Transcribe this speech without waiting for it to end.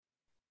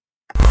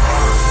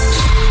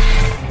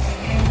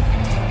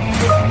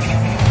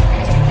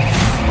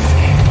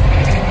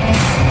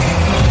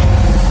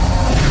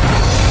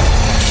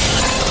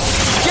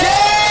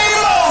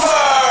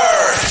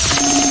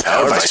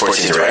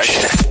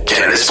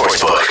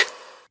Sportsbook.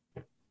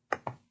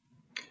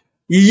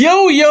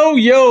 Yo, yo,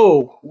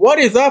 yo. What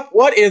is up?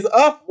 What is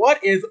up?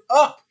 What is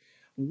up?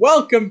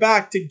 Welcome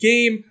back to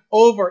Game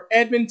Over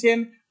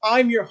Edmonton.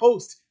 I'm your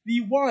host, the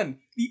one,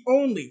 the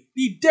only,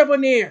 the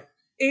debonair,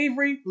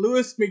 Avery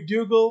Lewis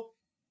McDougall.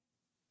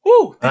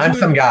 Woo! I'm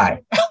some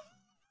guy.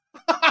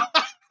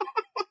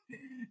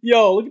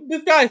 Yo, look,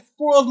 this guy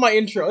spoils my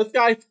intro. This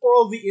guy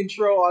spoils the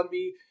intro on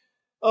me.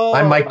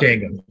 I'm Mike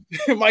Dangle.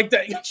 Mike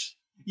Dangle.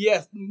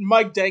 Yes,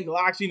 Mike Dangle.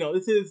 Actually, no,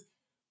 this is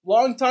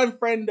longtime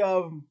friend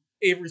of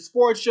Avery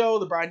Sports Show,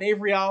 the Brian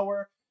Avery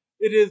Hour.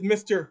 It is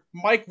Mr.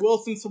 Mike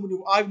Wilson, someone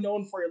who I've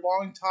known for a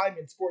long time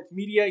in sports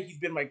media. He's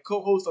been my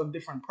co-host on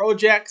different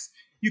projects.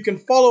 You can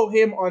follow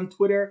him on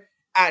Twitter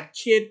at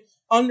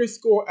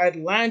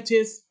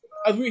kid_Atlantis.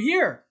 As we're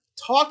here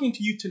talking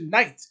to you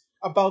tonight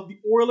about the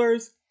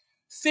Oilers'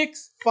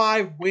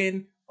 6-5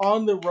 win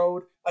on the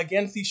road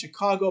against the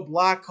Chicago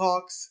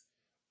Blackhawks.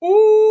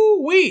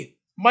 Ooh-wee!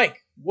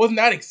 Mike, wasn't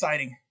that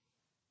exciting?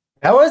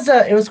 That was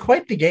it was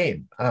quite the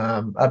game.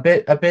 A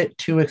bit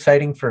too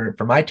exciting for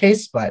my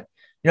taste, but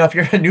if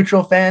you're a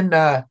neutral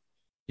fan,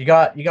 you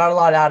got a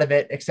lot out of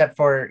it, except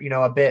for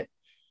a bit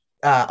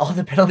all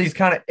the penalties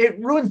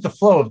it ruins the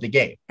flow of the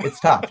game. It's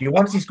tough. You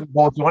want to see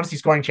goals, you want to see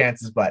scoring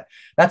chances, but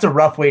that's a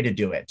rough way to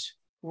do it.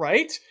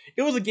 Right?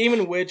 It was a game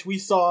in which we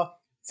saw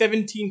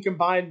 17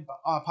 combined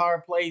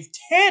power plays,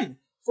 10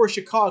 for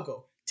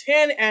Chicago.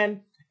 10,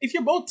 and if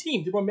you're both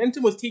teams, the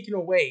momentum was taken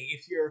away.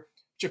 If you're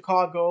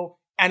Chicago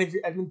and if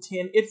you're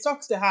Edmonton, it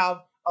sucks to have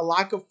a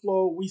lack of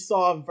flow. We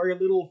saw very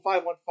little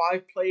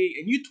 5-on-5 play,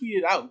 and you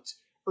tweeted out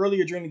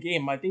earlier during the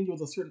game, I think it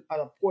was at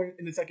a point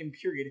in the second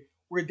period,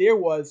 where there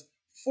was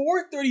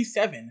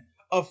 437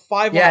 of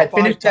 5-on-5 Yeah, it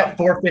finished time. at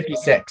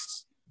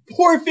 456.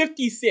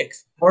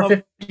 456.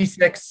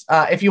 456.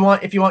 If you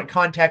want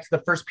context, the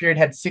first period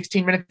had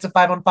 16 minutes of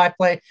 5-on-5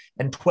 play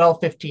and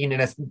 12-15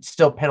 in a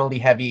still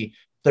penalty-heavy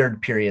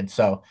third period.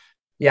 So,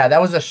 yeah,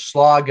 that was a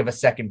slog of a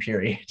second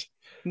period.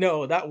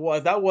 No, that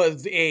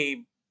was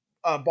a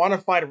bona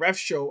fide ref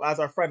show, as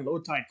our friend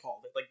Lowtide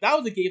called it. Like, that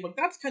was a game,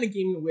 that's the kind of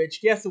game in which,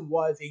 yes, it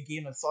was a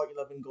game that saw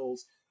 11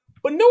 goals,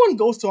 but no one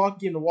goes to a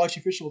hockey game to watch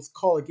officials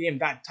call a game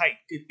that tight.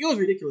 It was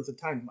ridiculous at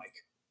times, Mike.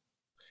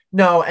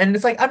 No, and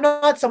it's like, I'm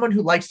not someone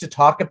who likes to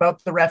talk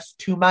about the refs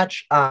too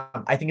much.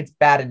 I think it's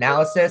bad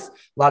analysis. A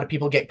lot of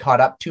people get too caught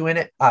up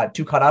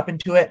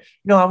into it.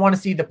 I want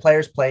to see the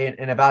players play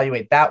and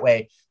evaluate that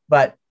way.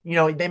 But,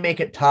 they make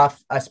it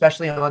tough,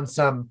 especially on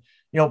some,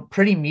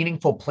 pretty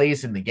meaningful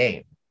plays in the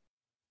game.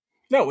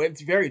 No,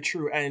 it's very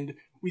true. And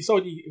we saw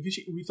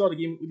the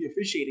game with the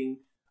officiating.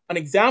 An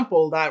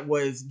example that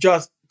was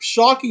just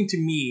shocking to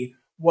me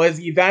was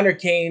the Evander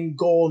Kane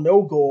goal,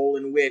 no goal,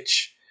 in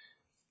which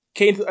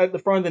Kane's at the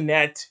front of the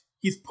net.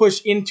 He's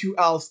pushed into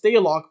Al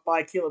Stalock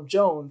by Caleb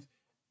Jones.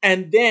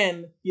 And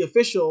then the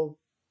official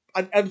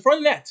at the front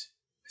of the net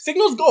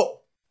signals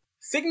goal.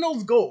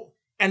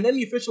 And then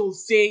the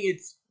officials say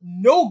it's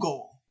no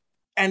goal.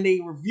 And they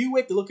review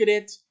it, they look at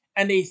it,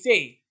 and they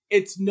say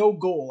it's no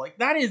goal. Like,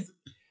 that is,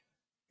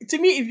 to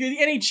me, if you're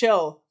the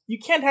NHL, you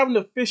can't have an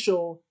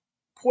official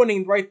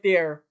pointing right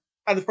there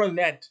at the front of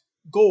the net,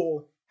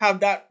 goal, have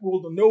that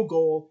ruled a no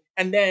goal,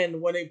 and then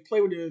when they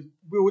play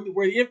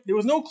where there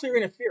was no clear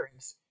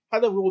interference,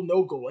 have that ruled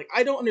no goal. Like,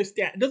 I don't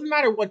understand. It doesn't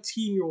matter what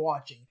team you're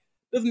watching.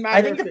 It doesn't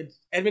matter if it's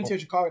Edmonton or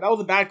Chicago. That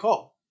was a bad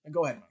call.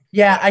 Go ahead, Mike.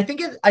 Yeah, I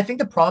think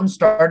the problem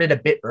started a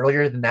bit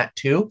earlier than that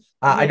too.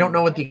 I don't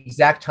know what the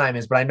exact time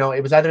is, but I know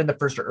it was either in the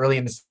first or early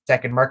in the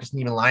second. Marcus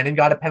Niemelainen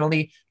got a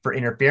penalty for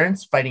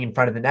interference, fighting in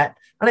front of the net,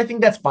 and I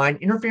think that's fine.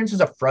 Interference is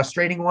a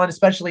frustrating one,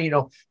 especially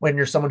when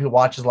you're someone who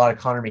watches a lot of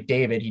Connor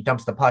McDavid. He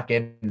dumps the puck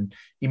in and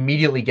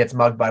immediately gets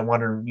mugged by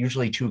one or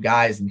usually two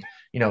guys, and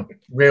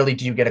rarely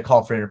do you get a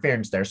call for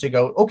interference there. So you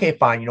go, okay,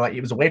 fine. You know what?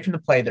 It was away from the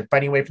play. They're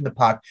fighting away from the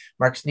puck.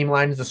 Marcus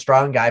Niemelainen is a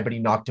strong guy, but he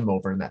knocked him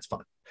over, and that's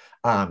fine.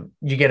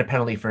 You get a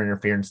penalty for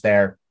interference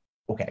there.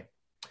 Okay.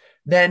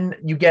 Then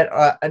you get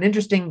an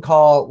interesting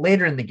call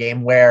later in the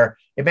game where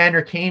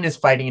Evander Kane is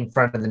fighting in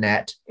front of the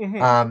net.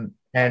 Mm-hmm.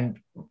 And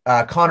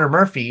Connor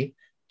Murphy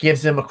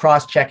gives him a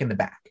cross check in the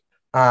back.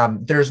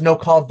 There's no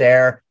call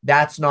there.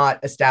 That's not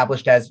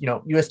established as,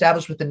 you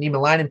establish with the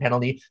Niemelainen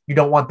penalty. You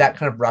don't want that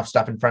kind of rough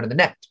stuff in front of the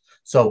net.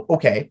 So,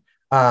 okay.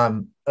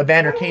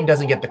 Evander Kane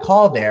doesn't get the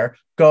call there,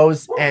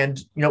 goes and,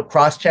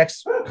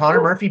 cross-checks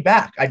Connor Murphy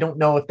back. I don't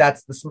know if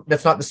that's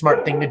not the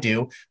smart thing to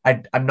do.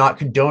 I'm not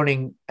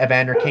condoning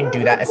Evander Kane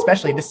do that,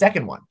 especially the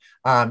second one.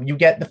 You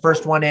get the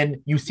first one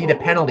in, you see the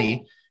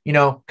penalty,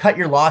 cut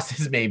your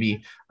losses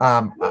maybe,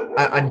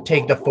 and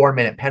take the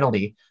 4-minute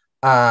penalty.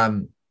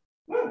 That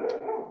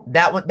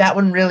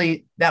one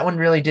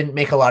really didn't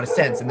make a lot of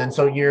sense. And then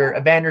so you're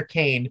Evander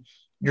Kane,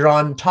 you're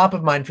on top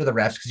of mind for the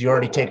refs because you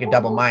already take a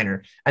double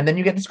minor. And then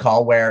you get this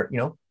call where,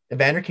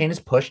 Evander Kane is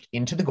pushed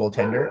into the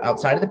goaltender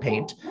outside of the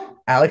paint.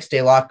 Alex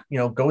Stalock,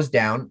 goes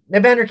down.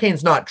 Evander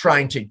Kane's not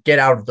trying to get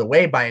out of the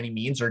way by any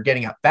means or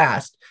getting up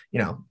fast.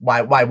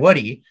 Why would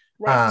he?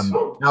 Right.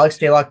 Alex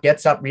Stalock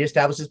gets up,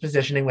 reestablishes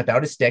positioning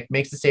without his stick,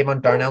 makes the save on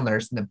Darnell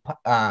Nurse, and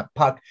the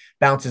puck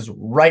bounces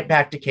right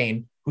back to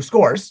Kane, who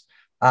scores.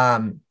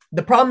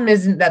 The problem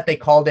isn't that they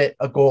called it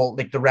a goal,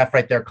 like the ref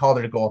right there called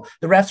it a goal.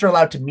 The refs are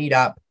allowed to meet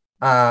up,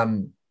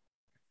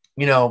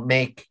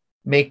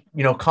 make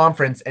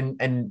conference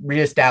and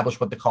reestablish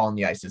what the call on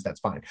the ice is. That's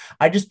fine.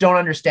 I just don't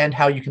understand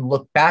how you can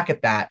look back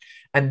at that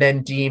and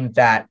then deem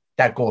that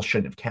that goal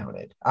shouldn't have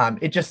counted.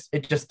 It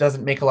just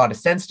doesn't make a lot of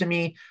sense to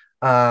me.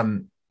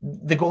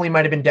 The goalie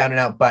might have been down and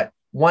out, but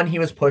one, he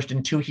was pushed,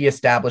 and two, he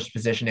established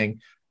positioning.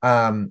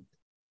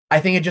 I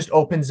think it just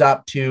opens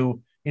up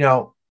to,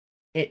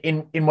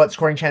 in what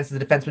scoring chances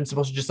the defenseman's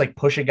supposed to just like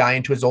push a guy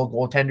into his old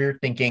goaltender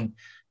thinking,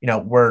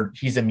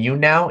 he's immune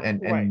now.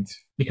 And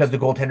because the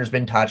goaltender's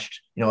been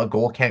touched, a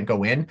goal can't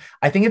go in.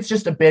 I think it's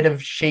just a bit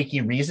of shaky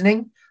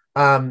reasoning.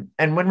 And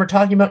when we're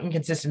talking about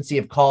inconsistency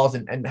of calls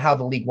and how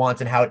the league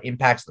wants and how it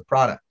impacts the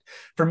product,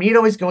 for me, it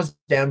always goes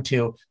down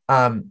to,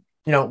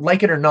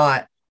 like it or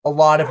not, a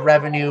lot of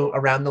revenue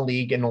around the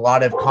league and a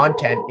lot of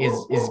content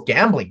is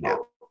gambling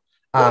now.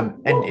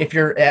 And if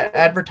you're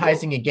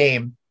advertising a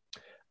game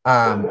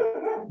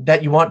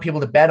that you want people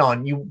to bet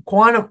on, you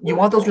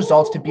want those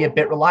results to be a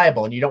bit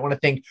reliable, and you don't want to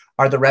think,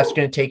 are the refs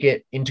going to take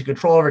it into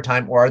control over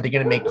time, or are they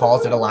going to make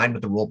calls that align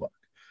with the rule book?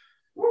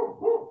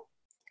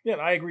 Yeah,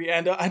 I agree.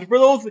 And for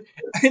those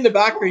in the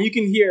background, you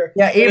can hear.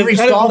 Yeah, Avery,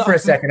 stall for a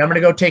second. I'm going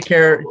to go take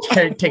care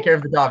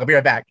of the dog. I'll be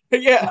right back.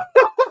 Yeah.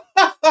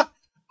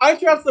 I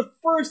think that's the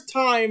first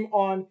time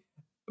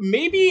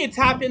maybe it's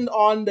happened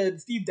on the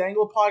Steve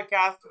Dangle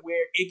podcast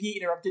where Iggy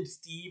interrupted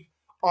Steve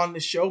on the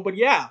show. But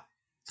yeah,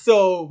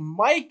 so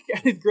Mike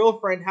and his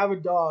girlfriend have a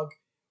dog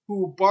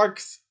who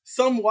barks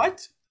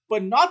somewhat,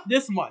 but not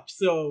this much.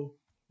 So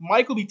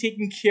Mike will be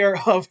taking care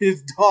of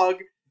his dog.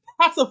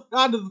 That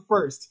is the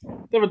first.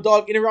 They have a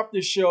dog interrupt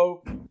the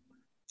show. And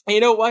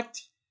you know what?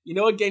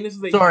 Again, this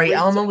is Sorry,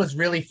 Alma was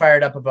really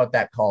fired up about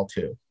that call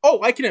too.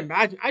 Oh, I can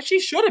imagine. As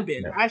she should have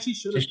been. Yeah. As she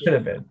should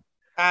have been.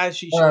 As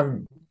she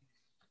should.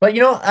 But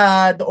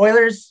the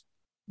Oilers,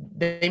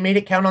 they made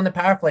it count on the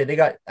power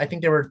play. I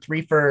think they were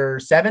 3 for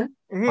 7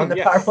 on the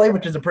power play,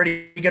 which is a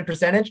pretty good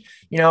percentage.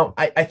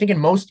 I think in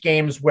most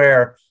games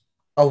where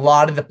a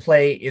lot of the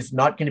play is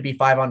not going to be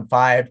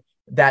 5-on-5,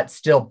 that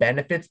still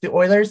benefits the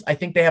Oilers. I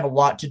think they have a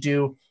lot to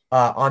do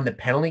on the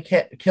penalty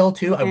kill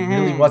too. I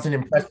really wasn't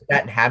impressed with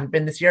that and haven't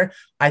been this year.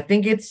 I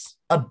think it's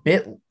a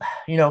bit,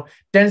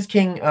 Dennis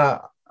King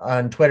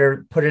on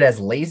Twitter put it as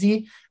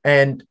lazy.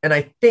 And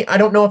I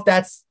don't know if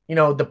that's,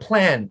 the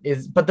plan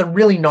is, but they're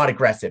really not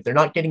aggressive. They're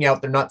not getting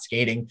out. They're not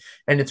skating.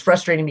 And it's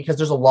frustrating because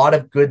there's a lot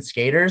of good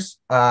skaters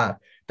that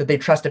they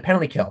trust a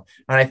penalty kill.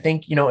 And I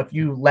think, if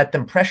you let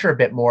them pressure a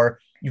bit more,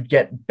 you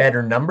get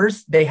better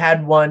numbers. They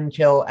had one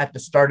kill at the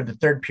start of the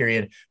third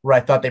period where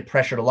I thought they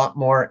pressured a lot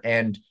more,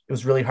 and it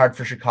was really hard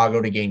for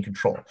Chicago to gain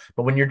control.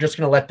 But when you're just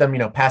going to let them,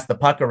 pass the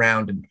puck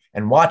around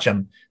and watch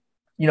them,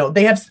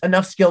 they have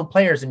enough skilled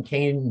players in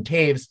Kane and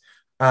Taves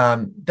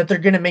that they're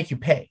going to make you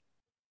pay.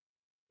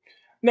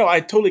 No,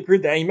 I totally agree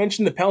with that. You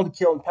mentioned the penalty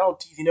kill and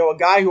penalties. A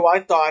guy who I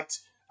thought,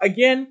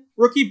 again,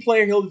 rookie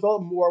player, he'll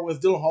develop more, was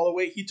Dylan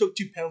Holloway. He took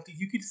 2 penalties.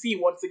 You could see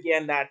once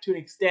again that to an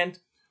extent,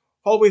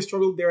 Holloway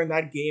struggled there in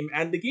that game,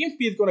 and the game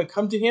speed is going to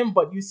come to him,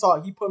 but you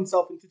saw he put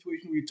himself in a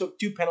situation where he took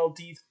 2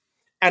 penalties,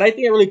 and I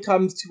think it really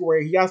comes to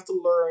where he has to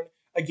learn,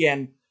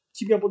 again,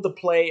 keeping up with the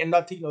play and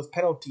not taking those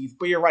penalties.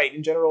 But you're right,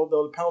 in general,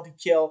 though, the penalty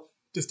kill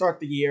to start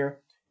the year,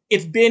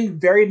 it's been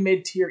very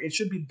mid-tier. It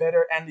should be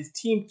better, and this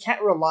team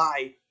can't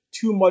rely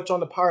too much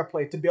on the power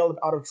play to bail them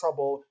out of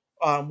trouble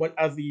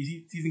as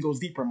the season goes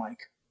deeper,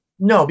 Mike.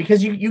 No,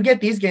 because you get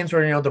these games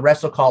where, the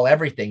refs will call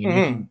everything,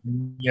 and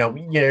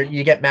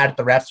you get mad at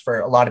the refs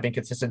for a lot of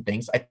inconsistent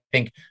things. I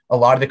think a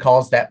lot of the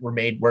calls that were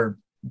made were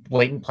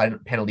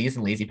blatant penalties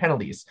and lazy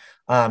penalties.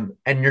 And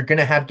you're going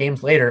to have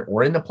games later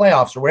or in the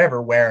playoffs or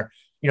wherever where,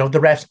 the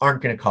refs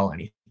aren't going to call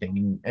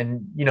anything.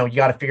 And you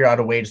got to figure out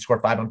a way to score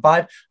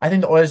 5-on-5. I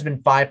think the Oilers have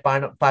been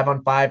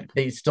 5-on-5.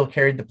 They still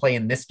carried the play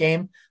in this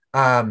game.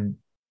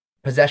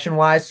 Possession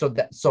wise.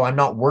 So I'm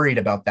not worried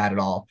about that at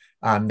all.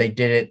 They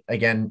did it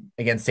again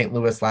against St.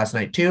 Louis last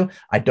night too.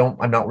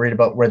 I'm not worried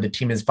about where the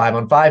team is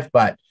 5-on-5,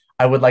 but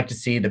I would like to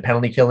see the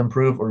penalty kill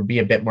improve or be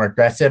a bit more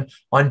aggressive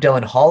on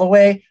Dylan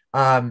Holloway.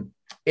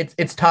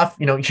 It's tough.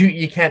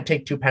 You can't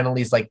take 2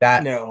 penalties like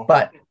that. No.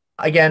 But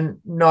again,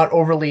 not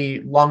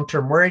overly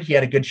long-term worried. He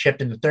had a good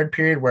shift in the third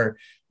period where,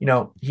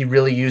 he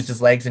really used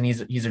his legs, and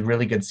he's a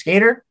really good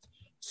skater.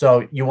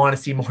 So you want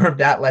to see more of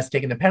that, less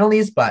taking the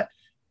penalties, but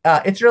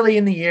it's early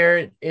in the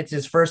year. It's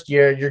his first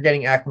year. You're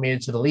getting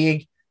acclimated to the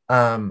league.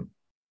 I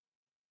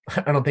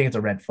don't think it's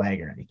a red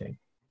flag or anything.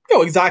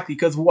 No, exactly.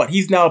 Because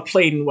he's now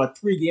played in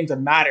 3 games that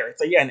matter.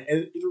 So again,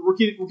 a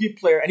rookie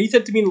player, and he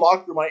said to me in the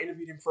locker room, I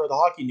interviewed him for the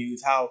Hockey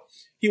News, how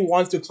he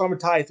wants to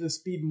acclimatize to the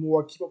speed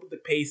more, keep up with the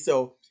pace.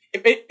 So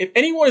if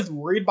anyone is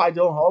worried by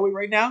Dylan Holloway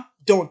right now,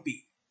 don't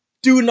be.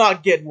 Do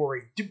not get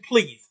worried.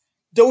 Please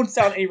don't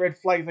sound any red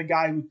flags. A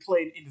guy who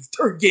played in his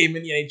 3rd game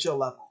in the NHL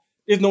level.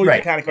 There's no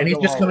right, and he's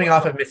just coming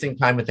off of missing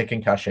time with a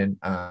concussion.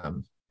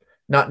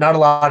 Not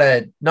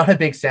a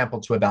big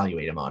sample to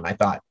evaluate him on. I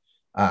thought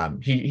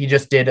he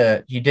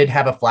did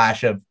have a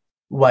flash of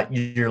what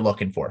you're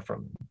looking for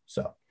from him.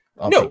 So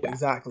I'll No, take that.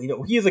 exactly.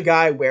 No, he is a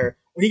guy where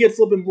when he gets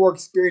a little bit more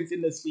experience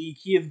in this league,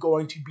 he is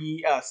going to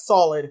be a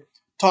solid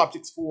top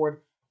 6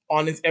 forward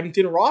on his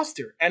Edmonton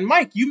roster. And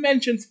Mike, you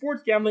mentioned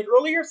sports gambling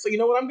earlier, so you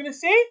know what I'm going to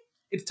say?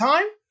 It's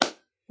time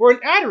for an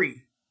ad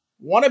read.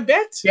 Want to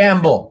bet?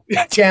 Gamble,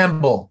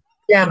 gamble,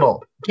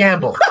 gamble,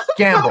 gamble,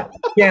 gamble,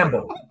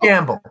 gamble,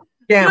 gamble,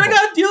 You know what I gamble.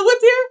 got to deal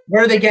with here?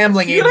 Where are they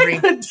gambling, You know what I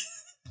Avery? gotta-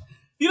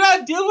 you know how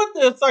to deal with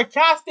the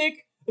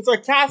sarcastic.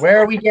 Where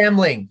are we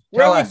gambling?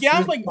 Where Tell are we us. Who's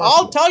gambling?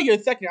 I'll responsible? tell you in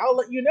a second. I'll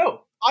let you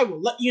know. I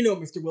will let you know,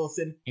 Mr.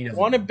 Wilson. He doesn't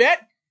Want to know.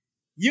 bet?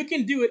 You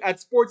can do it at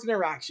Sports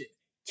Interaction,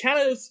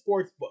 Canada's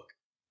sports book.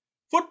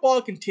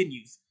 Football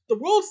continues. The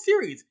World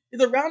Series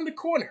is around the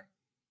corner.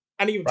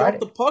 And you've dropped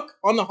Friday. the puck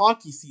on the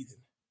hockey season.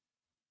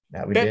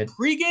 That we Bet did.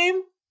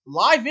 pregame,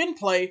 live in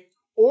play,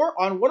 or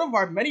on one of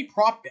our many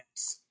prop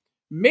bets.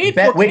 Made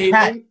Bet for which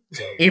hat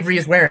Canadian. Avery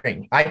is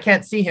wearing. I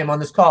can't see him on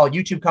this call.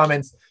 YouTube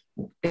comments.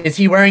 Is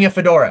he wearing a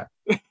fedora?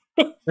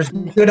 There's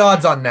good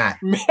odds on that.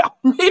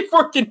 Made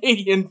for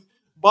Canadians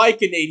by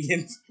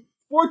Canadians.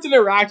 Sports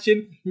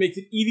Interaction makes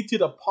it easy to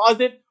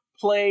deposit,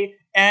 play,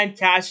 and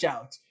cash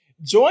out.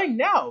 Join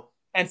now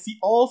and see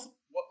what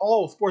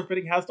all sports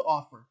betting has to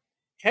offer.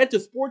 Head to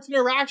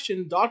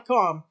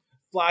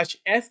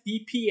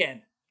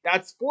sportsinteraction.com/SDPN.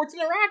 That's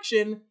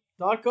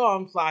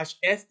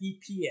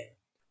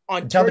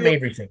sportsinteraction.com/SDPN. Tell them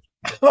Avery thing.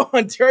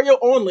 Ontario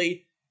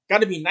only.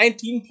 Got to be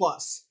 19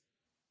 plus.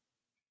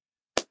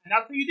 And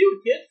that's how you do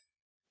it, kids.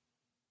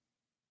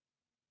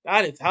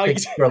 That is how you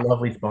Thanks to our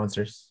lovely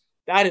sponsors.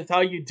 That is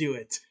how you do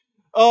it.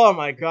 Oh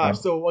my gosh.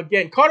 Oh. So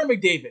again, Connor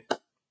McDavid.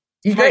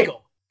 He's great.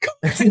 Michael.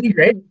 He's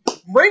great.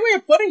 Great way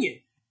of putting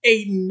it.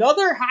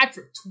 Another hat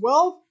trick.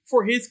 12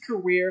 for his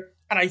career.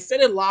 And I said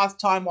it last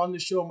time on the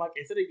show, Mike.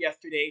 I said it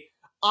yesterday.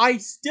 I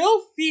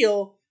still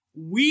feel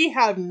we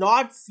have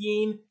not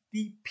seen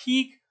the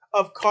peak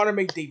of Connor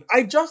McDavid.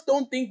 I just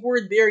don't think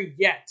we're there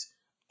yet.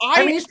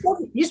 I mean,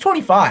 he's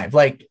 25.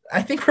 Like,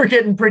 I think we're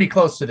getting pretty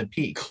close to the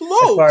peak.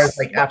 Close. As far as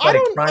like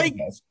athletic prime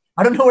goes.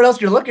 I don't know what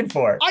else you're looking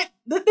for.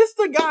 This is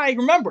the guy.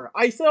 Remember,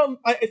 I said on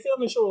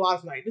the show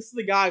last night. This is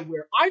the guy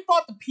where I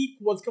thought the peak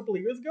was a couple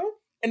of years ago,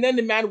 and then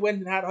the man went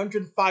and had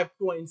 105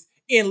 points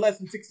in less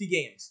than 60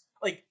 games.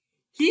 Like,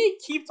 he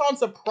keeps on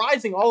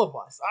surprising all of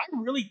us. I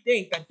really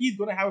think that he's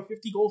going to have a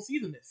 50-goal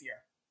season this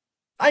year.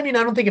 I mean,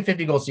 I don't think a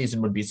 50-goal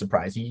season would be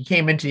surprising. He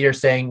came into the year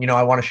saying,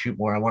 I want to shoot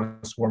more. I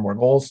want to score more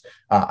goals.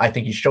 I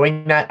think he's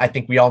showing that. I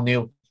think we all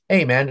knew,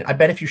 hey, man, I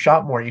bet if you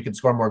shot more, you could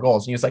score more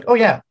goals. And he was like, oh,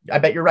 yeah, I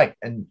bet you're right.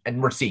 And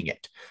we're seeing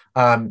it.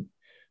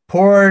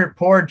 Poor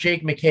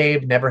Jake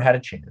McCabe never had a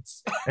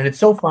chance. And it's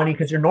so funny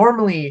because you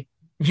normally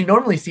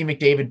see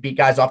McDavid beat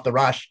guys off the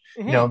rush.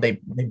 Mm-hmm. They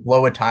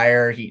blow a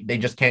tire. They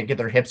just can't get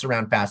their hips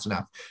around fast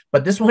enough.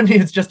 But this one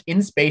is just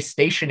in space,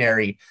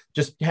 stationary,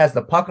 just has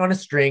the puck on a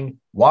string,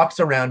 walks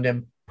around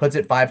him, puts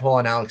it 5-hole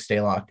on Alex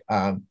Stalock.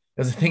 It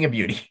was a thing of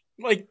beauty.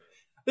 Like,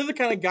 this is the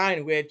kind of guy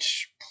in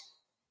which,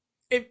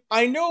 if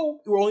I know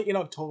we're only in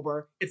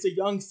October, it's a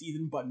young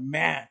season, but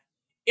man,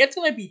 it's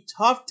going to be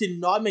tough to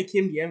not make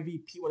him the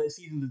MVP when the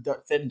season is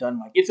said and done,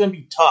 Mike. It's going to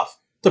be tough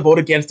to vote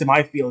against him,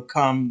 I feel,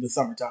 come the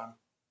summertime.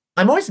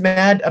 I'm always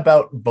mad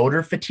about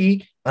voter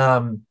fatigue.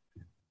 I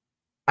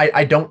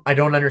don't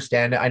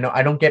understand it.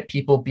 I don't get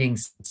people being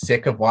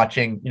sick of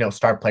watching,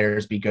 star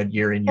players be good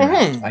year in, year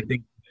out.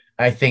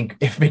 I think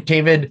if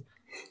McDavid,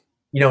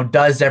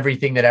 does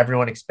everything that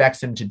everyone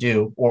expects him to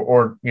do,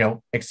 or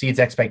exceeds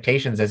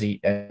expectations as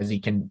he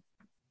can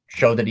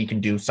show that he can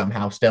do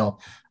somehow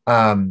still,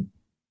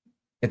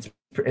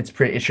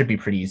 it should be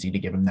pretty easy to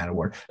give him that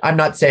award. I'm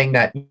not saying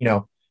that,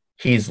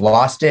 he's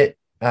lost it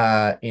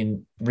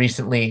in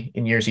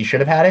years he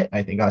should have had it.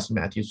 I think Austin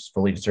Matthews was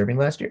fully deserving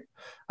last year.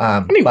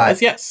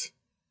 Yes.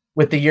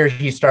 With the year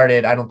he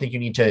started, I don't think you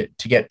need to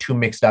get too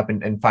mixed up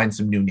and find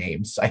some new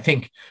names. I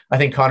think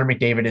Connor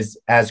McDavid is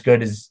as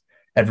good as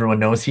everyone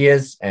knows he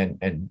is,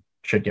 and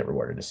should get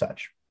rewarded as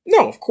such.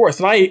 No, of course,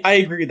 and I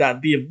agree with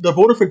that. The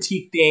voter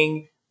fatigue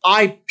thing,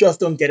 I just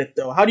don't get it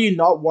though. How do you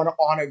not want to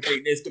honor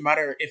greatness, no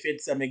matter if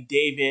it's a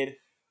McDavid,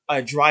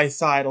 a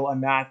Draisaitl, a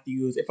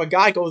Matthews? If a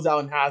guy goes out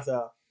and has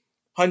a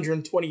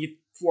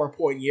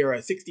 124-point year, a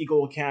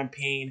 60-goal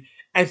campaign,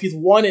 and if he's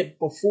won it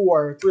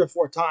before 3 or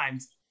 4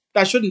 times,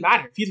 that shouldn't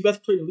matter. If he's the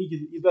best player in the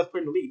league, he's the best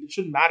player in the league. It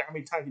shouldn't matter how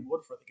many times he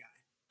voted for the guy.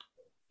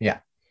 Yeah.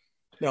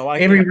 No,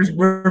 Avery,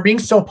 we're being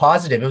so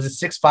positive. It was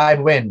a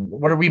 6-5 win.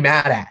 What are we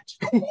mad at?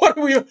 What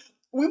are we went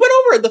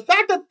over it. The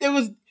fact that there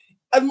was,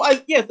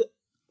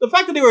 the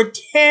fact that there were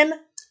 10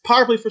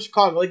 power plays for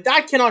Chicago, like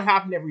that cannot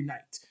happen every night.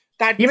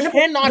 That Even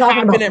cannot if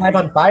happen every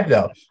 5-on-5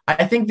 though.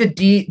 I think the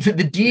D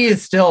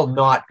is still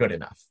not good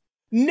enough.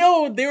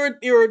 No, there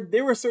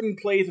were certain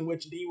plays in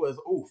which D was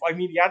oof. I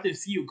mean, the after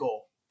CU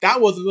goal, that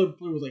was a little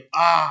play was like,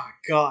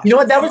 god. You know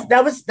what?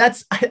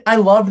 I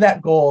love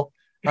that goal.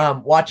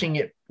 Watching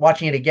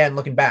it again,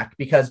 looking back,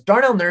 because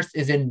Darnell Nurse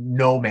is in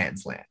no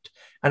man's land.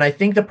 And I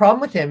think the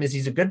problem with him is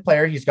he's a good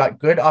player. He's got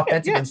good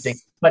offensive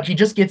instinct, but he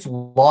just gets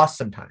lost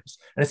sometimes.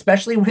 And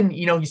especially when,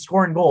 he's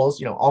scoring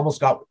goals, almost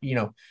got,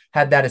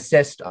 had that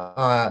assist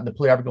on the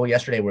Puliarva goal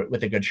yesterday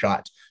with a good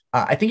shot.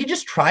 I think he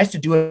just tries to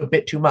do a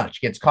bit too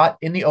much, gets caught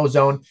in the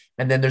ozone,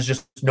 and then there's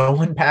just no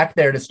one back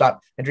there to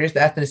stop Andreas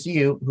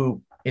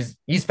Athanasiou,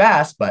 he's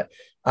fast, but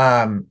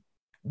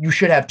you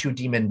should have two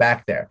D-men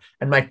back there.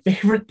 And my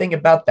favorite thing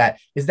about that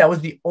is that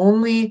was the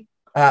only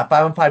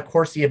 5-on-5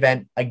 Corsi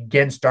event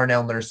against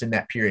Darnell Nurse in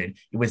that period.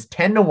 It was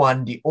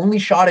 10-1. The only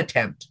shot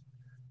attempt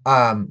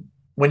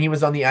when he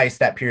was on the ice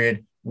that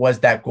period was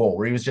that goal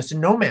where he was just in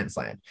no man's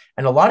land.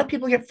 And a lot of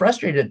people get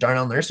frustrated at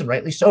Darnell Nurse, and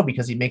rightly so,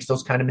 because he makes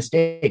those kind of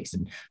mistakes.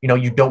 And,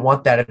 you don't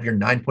want that of your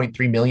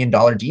 $9.3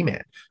 million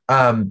D-man.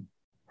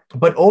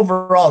 But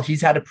overall,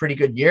 he's had a pretty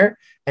good year.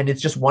 And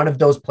it's just one of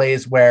those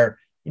plays where,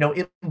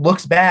 it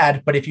looks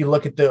bad, but if you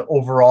look at the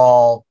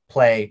overall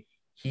play,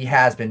 he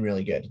has been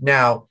really good.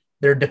 Now,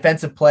 their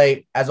defensive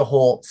play as a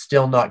whole,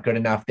 still not good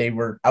enough. They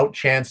were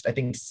outchanced, I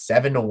think,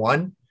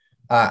 7-1.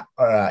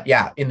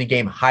 In the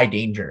game, high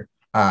danger,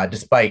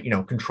 despite,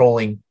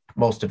 controlling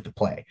most of the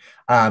play.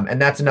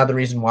 And that's another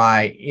reason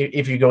why,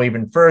 if you go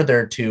even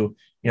further to,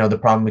 the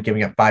problem with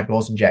giving up 5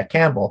 goals in Jack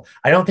Campbell,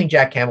 I don't think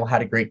Jack Campbell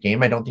had a great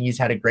game. I don't think he's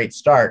had a great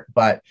start,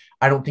 but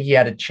I don't think he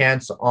had a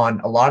chance on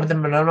a lot of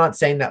them. And I'm not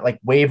saying that like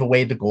wave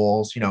away the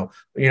goals, we don't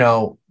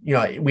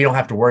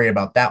have to worry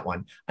about that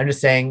one. I'm just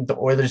saying the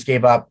Oilers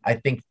gave up, I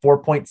think,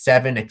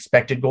 4.7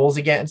 expected goals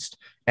against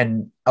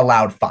and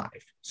allowed 5.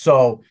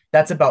 So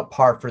that's about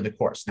par for the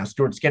course. Now,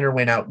 Stuart Skinner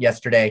went out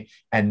yesterday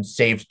and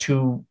saved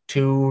 2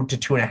 to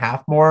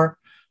 2.5 more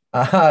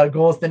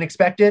goals than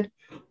expected,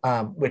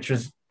 which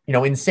was,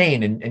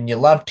 insane. And you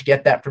love to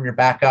get that from your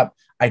backup.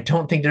 I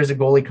don't think there's a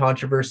goalie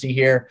controversy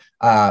here.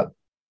 I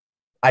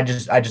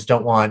just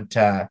don't want,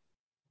 I'm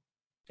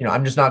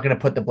just not going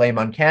to put the blame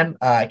on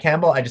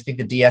Campbell. I just think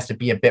the D has to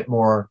be a bit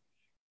more,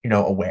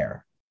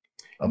 aware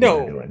of what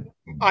they're doing.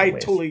 I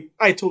totally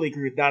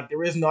agree with that.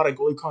 There is not a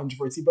goalie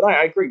controversy, but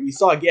I agree. We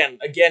saw again,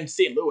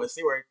 St. Louis,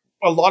 there were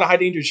a lot of high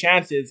danger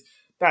chances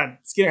that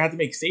Skinner had to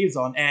make saves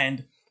on.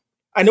 And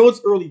I know it's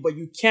early, but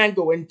you can't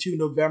go into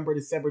November,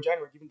 December,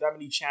 January, giving that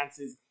many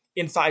chances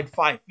inside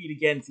 5 feet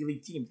against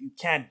elite teams. You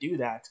can't do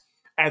that.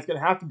 And it's going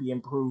to have to be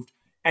improved.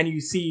 And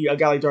you see a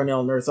guy like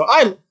Darnell Nurse. So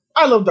I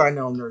love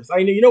Darnell Nurse.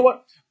 You know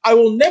what? I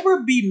will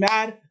never be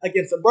mad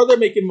against a brother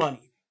making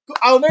money.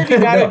 I'll never be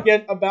mad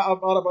again about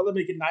a brother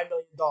making $9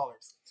 million.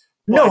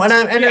 But,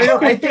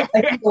 I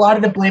think a lot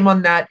of the blame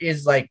on that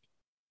is like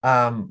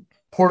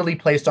poorly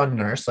placed on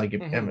Nurse. Like,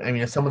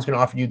 if someone's going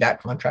to offer you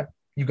that contract,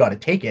 you got to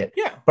take it.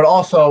 Yeah. But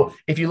also,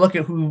 if you look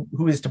at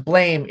who is to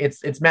blame,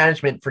 it's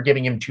management for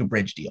giving him 2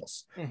 bridge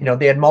deals. Mm-hmm.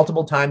 They had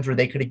multiple times where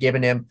they could have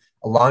given him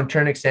a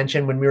long-term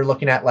extension when we were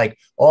looking at like,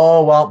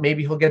 oh, well,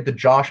 maybe he'll get the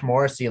Josh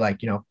Morrissey, 8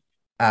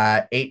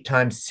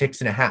 times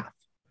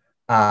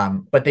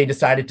 6.5. But they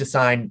decided to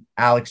sign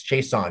Alex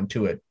Chason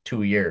to a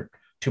 2-year,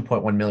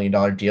 $2.1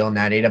 million deal, and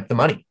that ate up the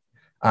money.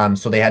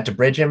 So they had to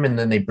bridge him, and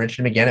then they bridged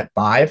him again at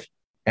 5.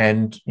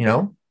 And,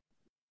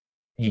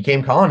 he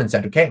came calling and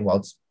said, okay,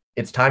 well,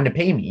 it's time to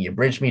pay me. You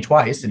bridged me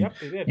twice, and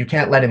you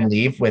can't let him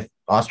leave with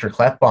Oster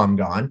Klefbom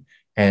gone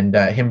and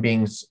him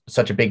being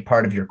such a big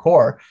part of your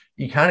core.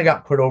 You kind of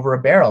got put over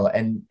a barrel,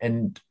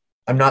 and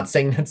I'm not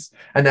saying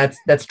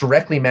that's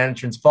directly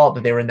management's fault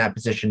that they were in that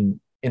position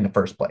in the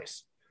first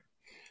place.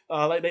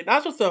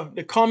 That's just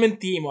the common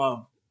theme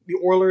of the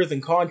Oilers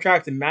and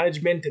contracts and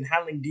management and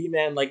handling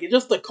D-man. It's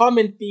just a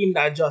common theme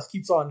that just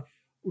keeps on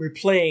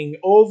replaying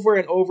over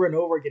and over and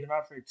over again.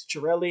 If it's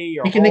Chiarelli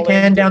or kicking the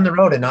can down the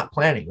road and not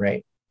planning,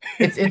 right?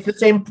 It's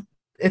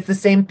the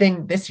same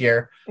thing this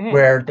year,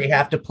 where they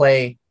have to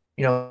play,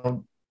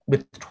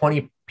 with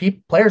 20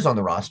 players on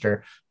the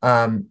roster,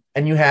 and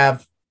you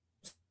have,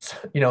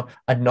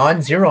 a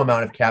non-zero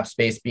amount of cap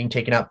space being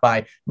taken up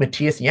by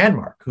Matthias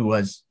Janmark, who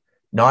was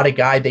not a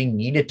guy they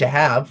needed to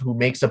have, who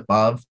makes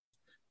above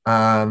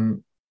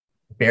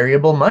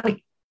variable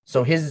money.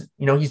 So he's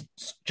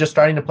just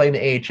starting to play in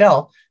the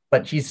AHL,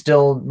 but he's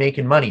still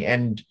making money.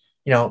 And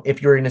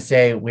if you're going to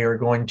say we were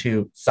going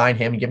to sign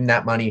him, give him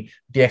that money,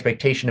 the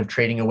expectation of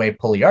trading away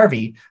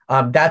Puljujarvi,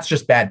 that's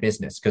just bad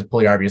business, because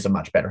Puljujarvi is a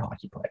much better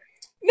hockey player.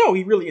 No,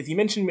 he really is. You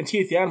mentioned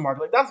Matthias Janmark.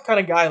 That's the kind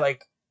of guy,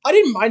 I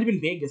didn't mind him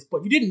in Vegas,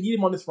 but you didn't need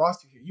him on this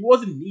roster here. He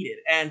wasn't needed.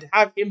 And to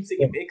have him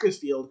sitting in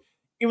Bakersfield,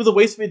 it was a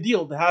waste of a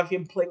deal to have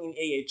him playing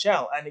in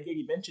AHL. And again,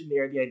 you mentioned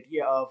there the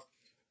idea of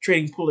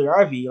trading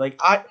Puljujarvi.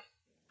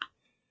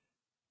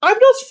 I'm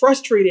just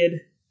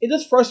frustrated. It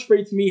just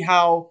frustrates me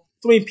how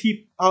so many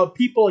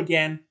people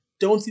again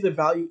don't see the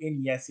value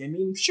in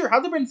Yessi. Sure,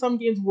 have there been some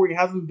games where he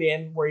hasn't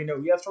been, where he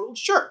has struggled?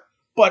 Sure,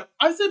 but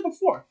I said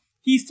before,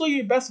 he's still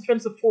your best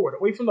defensive forward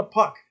away from the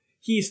puck.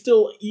 He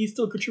still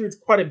contributes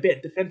quite a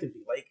bit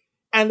defensively.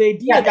 And the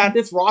idea that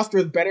this roster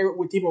is better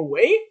with him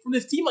away from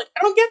this team, I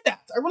don't get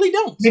that. I really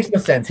don't. Makes no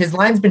sense. His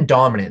line's been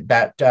dominant.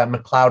 That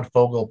McLeod,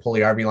 Fogel,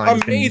 Puljujarvi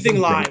line. Amazing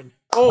line.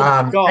 Oh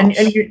my gosh.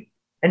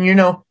 And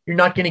you're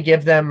not going to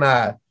give them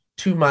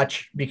too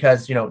much,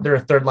 because they're a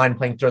third line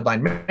playing third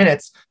line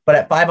minutes. But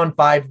at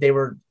 5-on-5, they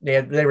were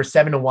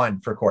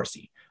 7-1 for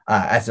Corsi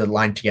as a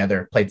line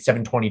together. Played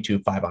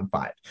 7-22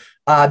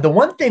 5-on-5. The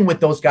one thing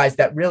with those guys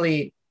that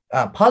really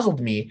puzzled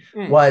me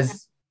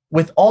was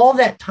with all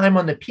that time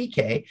on the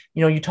PK,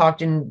 you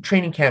talked in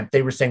training camp,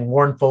 they were saying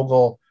Warren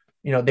Fogle,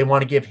 they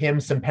want to give him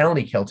some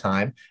penalty kill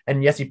time.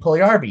 And Jesse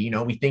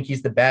Puljujarvi, we think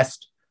he's the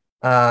best,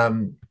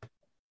 defensive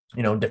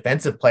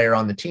player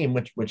on the team,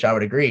 which I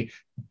would agree.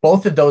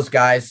 Both of those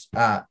guys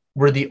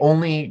were the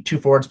only two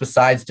forwards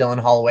besides Dylan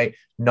Holloway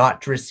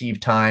not to receive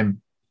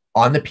time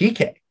on the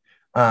PK.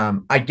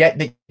 I get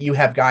that you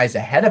have guys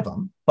ahead of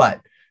them,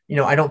 but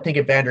I don't think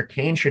Evander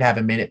Kane should have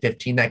a minute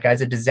 15. That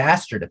guy's a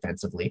disaster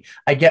defensively.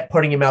 I get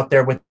putting him out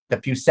there with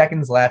a few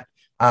seconds left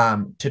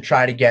to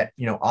try to get,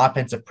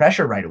 offensive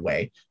pressure right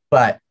away.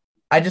 But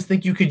I just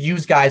think you could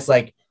use guys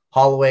like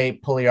Holloway,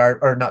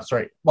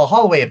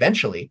 Holloway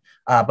eventually,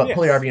 but yes.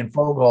 Puljujarvi and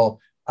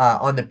Fogle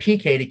on the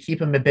PK to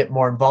keep him a bit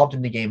more involved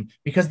in the game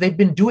because they've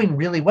been doing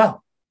really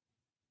well.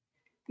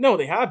 No,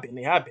 they have been.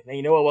 And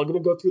you know what? Well, I'm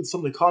going to go through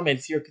some of the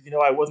comments here because,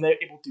 I wasn't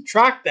able to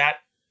track that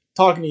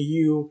talking to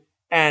you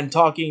and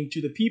talking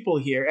to the people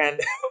here.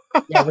 And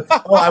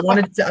I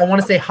want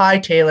to say hi,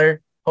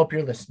 Taylor. Hope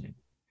you're listening.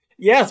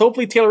 Yes,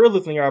 hopefully Taylor is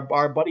listening,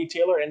 our buddy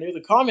Taylor. And there's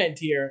a comment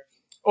here.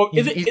 Oh,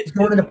 he's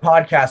going to the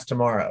podcast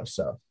tomorrow.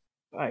 So,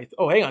 right.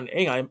 Oh, hang on.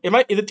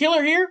 Is it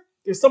Taylor here?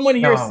 There's someone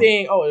here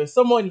saying. Oh, there's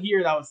someone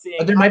here that was saying.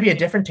 Oh, there might be a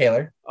different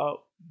Taylor. Oh,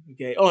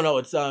 okay. Oh no,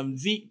 it's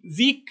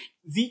ZK.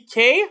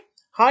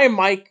 Hi,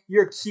 Mike.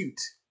 You're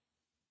cute.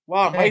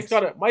 Wow, Thanks.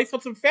 Mike's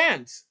got some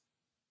fans.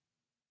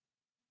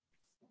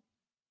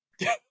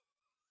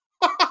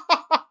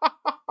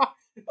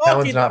 That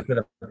one's not for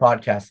the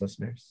podcast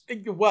listeners.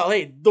 Well,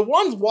 hey, the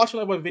ones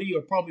watching my video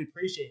would probably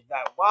appreciate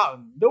that.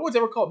 Wow, no one's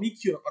ever called me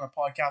cute on a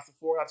podcast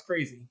before. That's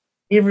crazy.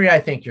 Avery, I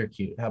think you're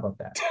cute. How about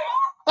that?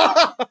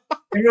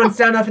 Everyone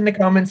sound off in the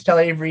comments. Tell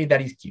Avery that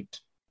he's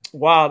cute.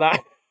 Wow,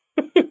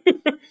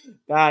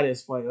 that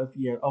is funny.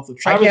 Yeah, also,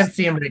 Travis, I can't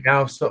see him right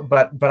now,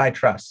 but I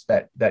trust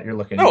that you're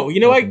looking. No,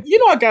 I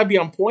gotta be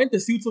on point. The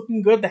suit's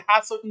looking good. The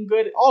hat's looking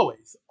good.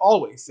 Always,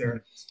 sir. Mm-hmm.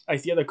 I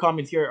see other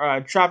comments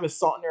here. Travis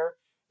Saltner,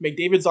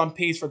 McDavid's on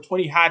pace for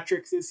 20 hat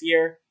tricks this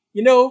year.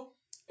 He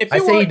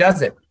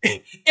does it.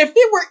 If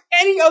there were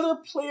any other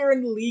player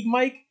in the league,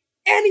 Mike,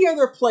 any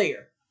other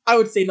player, I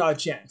would say not a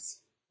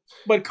chance.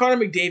 But Connor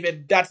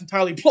McDavid, that's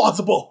entirely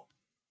plausible.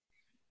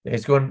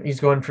 He's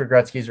going for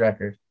Gretzky's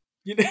record.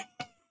 It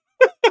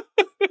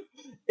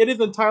is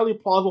entirely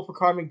plausible for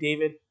Connor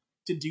McDavid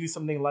to do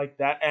something like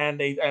that, and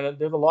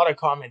there's a lot of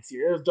comments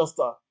here. There's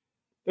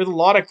a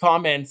lot of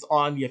comments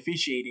on the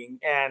officiating,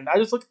 and I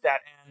just looked at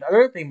that. And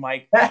another thing,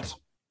 Mike,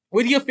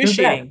 with the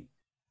officiating,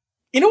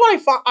 you know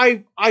what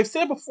I've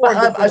said it before.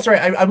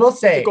 I will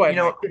say, go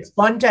ahead, it's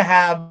fun to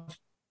have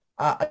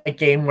a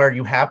game where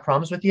you have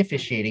problems with the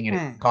officiating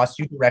and it costs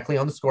you directly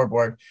on the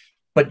scoreboard,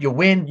 but you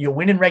win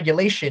in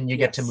regulation, you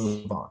get to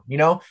move on.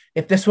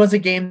 If this was a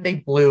game they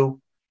blew,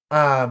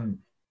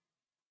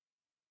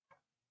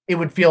 it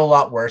would feel a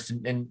lot worse.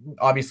 And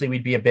obviously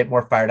we'd be a bit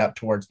more fired up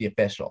towards the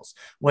officials.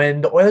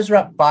 When the Oilers were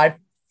up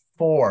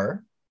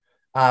 5-4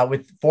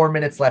 with 4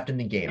 minutes left in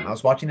the game, I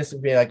was watching this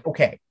and be like,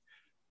 okay,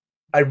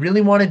 I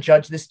really want to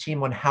judge this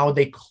team on how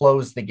they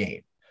close the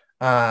game.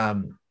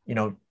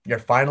 You're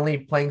finally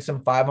playing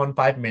some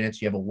 5-on-5 minutes.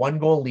 You have a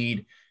 1-goal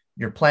lead.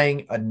 You're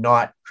playing a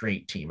not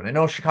great team. And I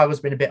know Chicago's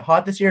been a bit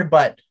hot this year,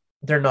 but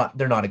they're not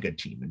a good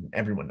team. And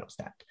everyone knows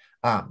that.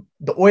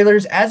 The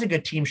Oilers as a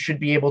good team should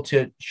be able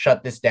to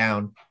shut this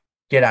down,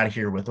 get out of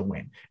here with a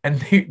win. And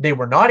they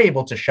were not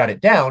able to shut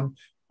it down,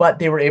 but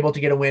they were able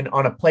to get a win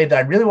on a play that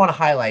I really want to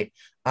highlight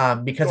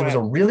because it was a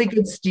really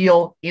good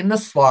steal in the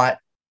slot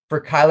for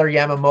Kyler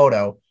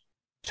Yamamoto.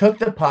 Took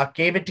the puck,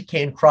 gave it to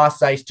Kane, cross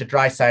ice to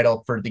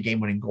Draisaitl for the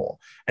game-winning goal.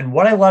 And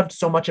what I loved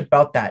so much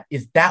about that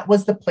is that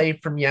was the play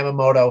from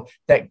Yamamoto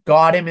that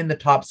got him in the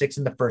top 6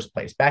 in the first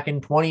place. Back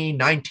in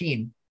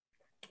 2019,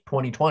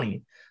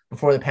 2020,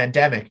 before the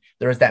pandemic,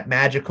 there was that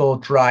magical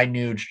dry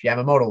Nuge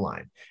Yamamoto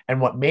line. And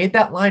what made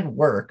that line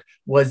work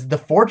was the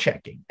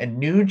forechecking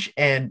and Nuge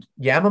and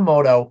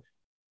Yamamoto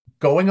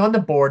going on the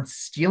board,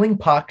 stealing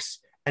pucks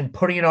and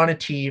putting it on a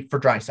tee for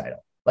Draisaitl.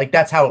 Like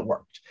that's how it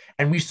worked.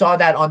 And we saw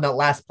that on the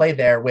last play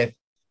there with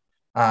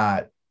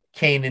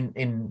Kane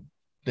in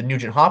the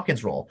Nugent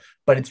Hopkins role.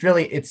 But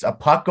it's a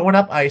puck going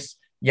up ice.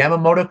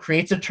 Yamamoto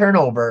creates a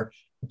turnover,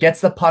 gets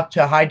the puck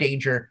to high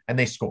danger, and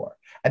they score.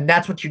 And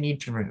that's what you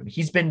need from him.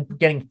 He's been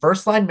getting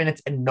first line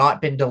minutes and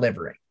not been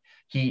delivering.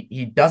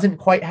 He doesn't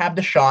quite have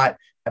the shot,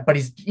 but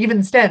he's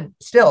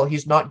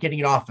not getting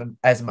it off him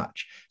as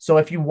much. So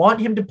if you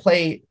want him to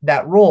play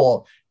that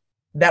role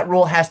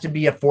has to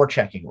be a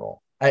forechecking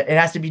role. It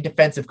has to be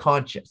defensive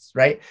conscious,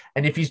 right?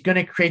 And if he's going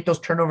to create those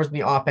turnovers in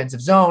the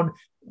offensive zone,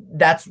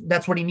 that's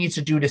what he needs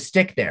to do to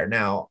stick there.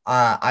 Now,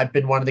 I've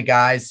been one of the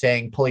guys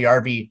saying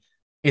Puljujarvi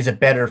is a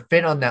better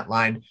fit on that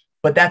line,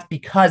 but that's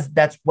because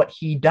that's what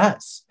he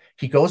does.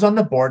 He goes on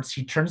the boards,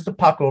 he turns the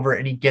puck over,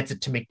 and he gets it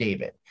to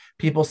McDavid.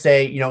 People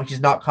say, he's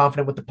not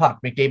confident with the puck.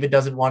 McDavid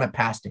doesn't want to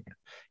pass to him.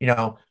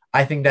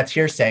 I think that's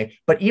hearsay.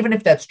 But even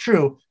if that's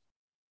true,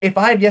 if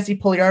I have Jesse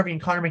Puljujarvi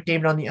and Connor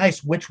McDavid on the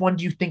ice, which one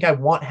do you think I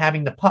want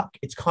having the puck?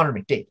 It's Connor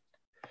McDavid.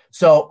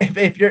 So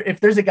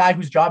if there's a guy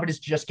whose job it is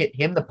to just get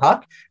him the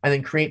puck and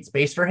then create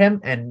space for him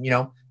and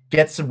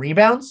gets some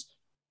rebounds,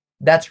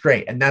 that's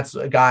great. And that's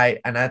a guy,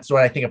 and that's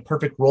what I think a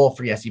perfect role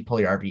for Jesse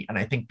Puljujarvi. And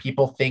I think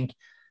people think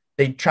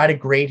they try to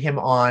grade him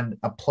on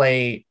a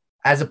play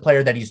as a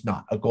player that he's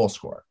not a goal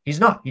scorer. He's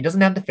not. He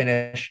doesn't have the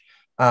finish,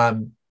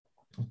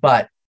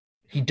 but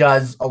he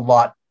does a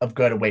lot of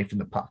good away from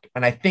the puck.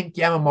 And I think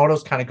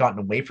Yamamoto's kind of gotten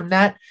away from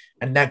that.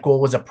 And that goal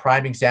was a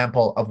prime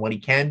example of what he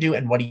can do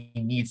and what he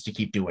needs to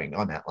keep doing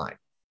on that line.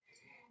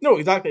 No,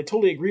 exactly. I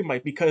totally agree,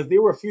 Mike, when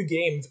there were a few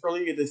games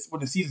earlier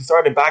when the season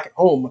started back at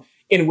home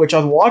in which I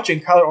was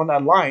watching Kyler on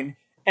that line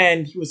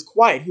and he was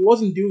quiet. He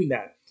wasn't doing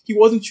that. He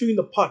wasn't shooting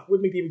the puck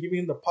with McDavid giving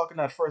him the puck on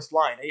that first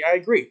line. I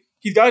agree.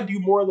 He's got to do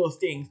more of those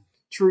things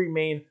to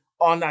remain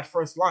on that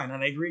first line.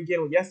 And I agree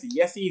again with Yessi.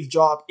 Yessi's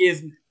job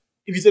is,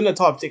 if he's in the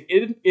top six,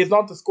 it is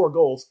not to score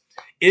goals.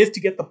 It is to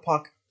get the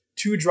puck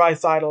to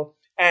Draisaitl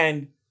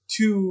and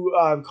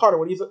to Carter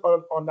when he's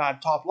on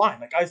that top line.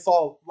 Like I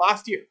saw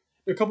last year.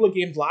 There were a couple of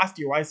games last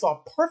year where I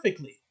saw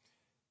perfectly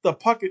the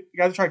puck. You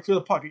guys are trying to clear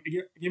the puck.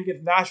 Game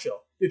against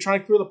Nashville. You're trying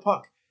to clear the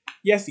puck.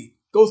 Yessi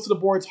goes to the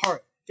boards hard,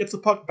 gets the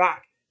puck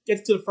back,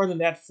 gets to the front of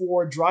the net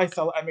for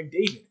Draisaitl and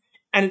McDavid.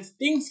 And it's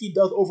things he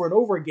does over and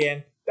over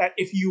again that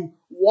if you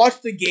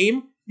watch the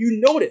game, you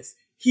notice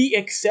he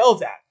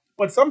excels at.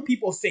 But some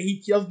people say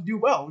he doesn't do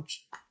well,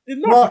 which is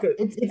not. Well,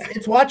 because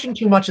it's watching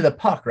too much of the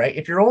puck, right?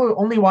 If you're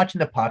only watching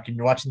the puck and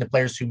you're watching the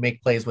players who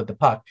make plays with the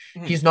puck,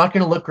 he's not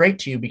going to look great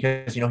to you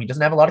because, he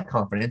doesn't have a lot of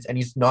confidence and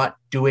he's not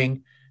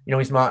doing,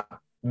 he's not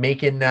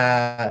making,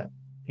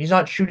 he's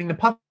not shooting the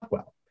puck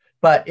well.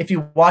 But if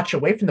you watch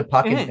away from the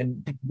puck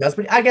and does,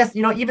 but I guess,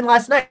 even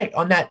last night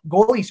on that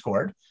goal he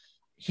scored,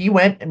 he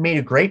went and made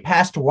a great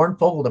pass to Warren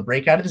Foegele to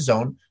break out of the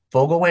zone.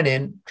 Foegele went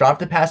in,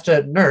 dropped the pass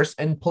to Nurse,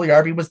 and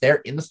Puljujarvi was there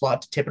in the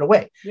slot to tip it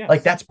away. Yes.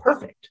 Like, that's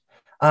perfect.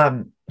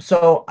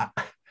 So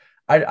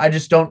I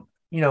just don't,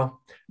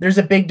 there's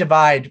a big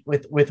divide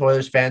with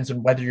Oilers fans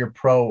and whether you're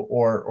pro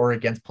or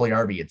against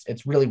Puljujarvi.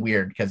 It's really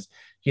weird because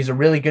he's a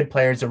really good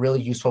player. He's a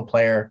really useful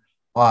player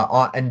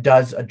and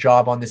does a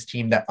job on this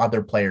team that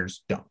other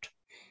players don't.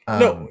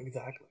 No,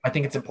 exactly. I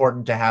think it's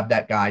important to have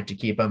that guy to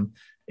keep him.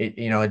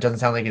 It doesn't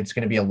sound like it's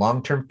going to be a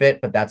long-term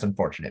fit, but that's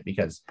unfortunate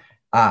because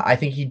I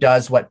think he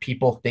does what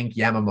people think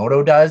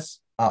Yamamoto does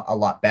a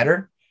lot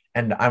better.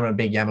 And I'm a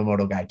big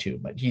Yamamoto guy too,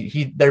 but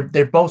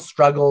they're both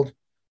struggled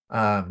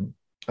at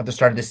the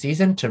start of the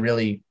season to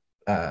really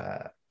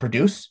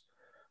produce.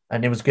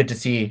 And it was good to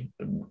see,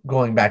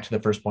 going back to the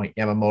first point,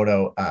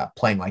 Yamamoto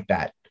playing like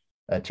that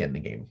to end the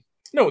game.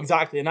 No,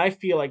 exactly. And I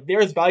feel like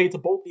there's value to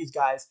both these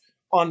guys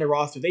on the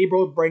roster. They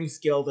both bring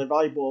skills. They're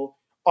valuable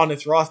on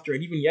this roster.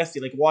 And even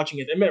Yessi, like watching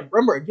it. I mean,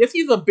 remember,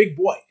 Yessi's a big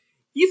boy.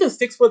 He's a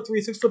 6'3",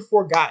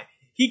 6'4" guy.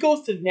 He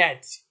goes to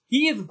net.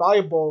 He is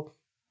valuable,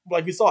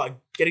 like we saw,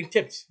 getting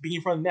tips, being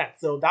in front of the net.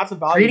 So that's a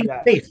value.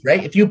 Creating space,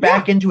 right? If you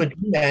back into a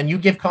D-man, you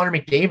give Connor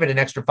McDavid an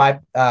extra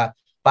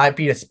 5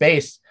 feet of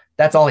space,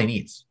 that's all he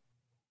needs.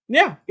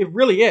 Yeah, it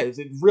really is.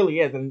 It really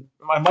is. And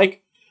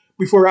Mike,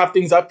 before we wrap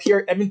things up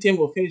here, Edmonton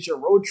will finish a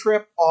road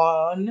trip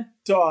on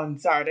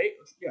Saturday.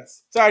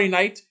 Yes, Saturday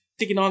night,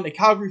 taking on the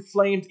Calgary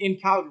Flames in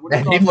Calgary.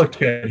 That game looked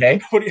good,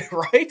 hey?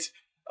 Right?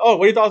 Oh,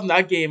 what are your thoughts on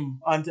that game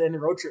on to end the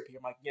road trip here,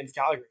 Mike, against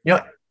Calgary?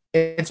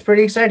 It's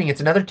pretty exciting.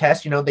 It's another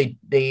test.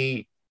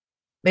 They've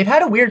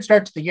had a weird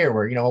start to the year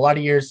where, a lot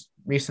of years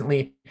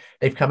recently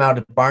they've come out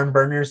of barn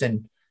burners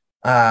and,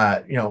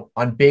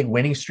 on big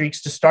winning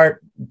streaks to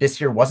start.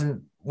 This year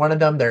wasn't one of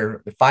them.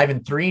 They're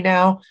 5-3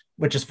 now,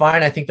 which is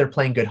fine. I think they're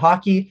playing good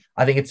hockey.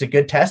 I think it's a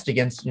good test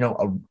against,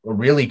 a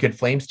really good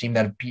Flames team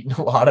that have beaten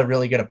a lot of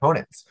really good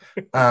opponents.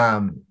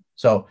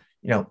 So,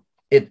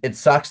 it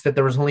sucks that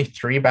there was only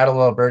 3 Battle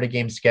of Alberta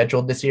games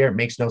scheduled this year. It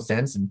makes no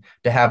sense. And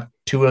to have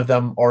 2 of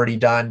them already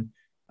done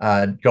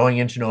going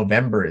into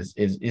November is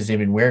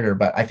even weirder.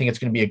 But I think it's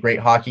going to be a great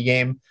hockey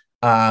game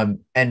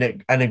and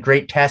a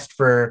great test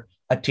for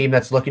a team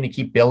that's looking to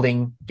keep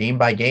building game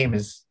by game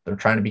as they're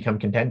trying to become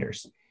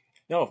contenders.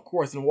 No, of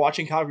course. And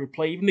watching Calgary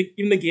play,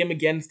 even the game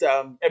against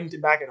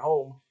Edmonton back at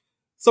home,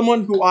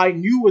 someone who I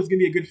knew was going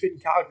to be a good fit in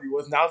Calgary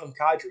was Nazem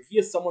Kadri. He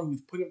is someone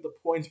who's putting up the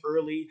points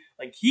early.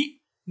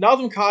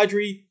 Nazem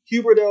Kadri,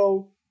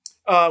 Huberdeau,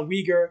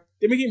 Uyghur,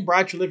 they're making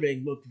Brad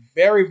Treliving look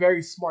very,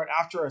 very smart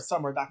after a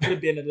summer that could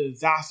have been a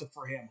disaster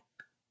for him.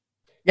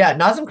 Yeah,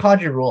 Nazem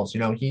Kadri rules.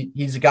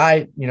 He's a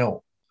guy,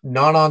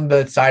 not on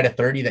the side of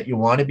 30 that you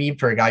want to be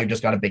for a guy who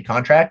just got a big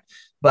contract.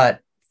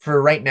 But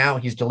for right now,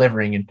 he's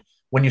delivering. And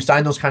when you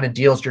sign those kind of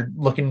deals, you're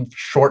looking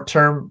short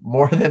term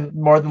more than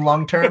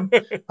long term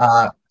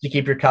to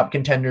keep your cup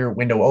contender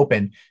window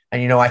open.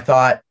 And I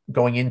thought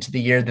going into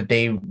the year that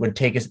they would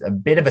take a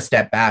bit of a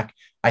step back.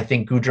 I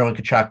think Gaudreau and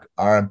Tkachuk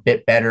are a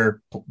bit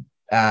better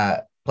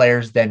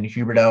players than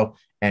Huberdeau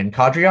and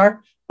Kadri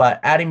are.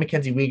 But adding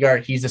Mackenzie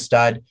Weegar, he's a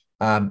stud.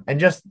 And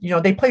just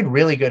they played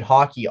really good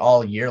hockey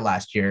all year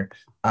last year,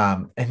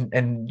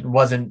 and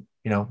wasn't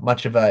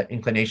much of an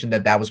inclination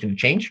that was going to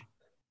change.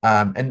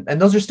 And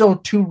those are still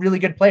 2 really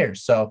good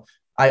players. So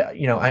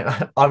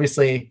I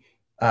obviously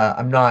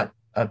I'm not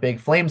a big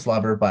Flames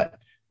lover, but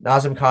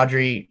Nazem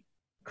Kadri,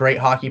 great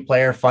hockey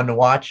player, fun to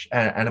watch,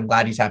 and I'm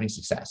glad he's having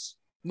success.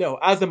 No,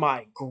 as am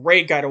I.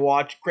 Great guy to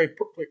watch. Great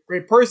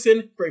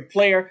person. Great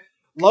player.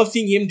 Love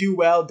seeing him do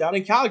well down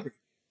in Calgary.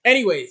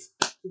 Anyways,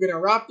 we're going to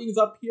wrap things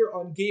up here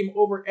on Game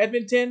Over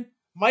Edmonton.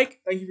 Mike,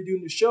 thank you for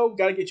doing the show.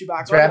 Got to get you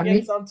back on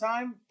again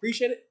sometime.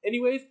 Appreciate it.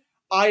 Anyways,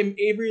 I'm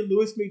Avery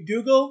Lewis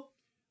McDougall.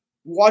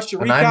 Watch the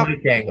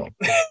recap.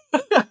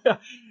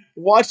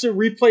 Watch the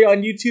replay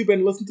on YouTube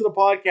and listen to the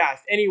podcast.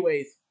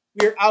 Anyways,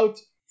 we're out.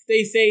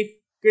 Stay safe.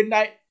 Good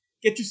night.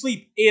 Get your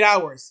sleep. 8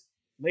 hours.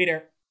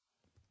 Later.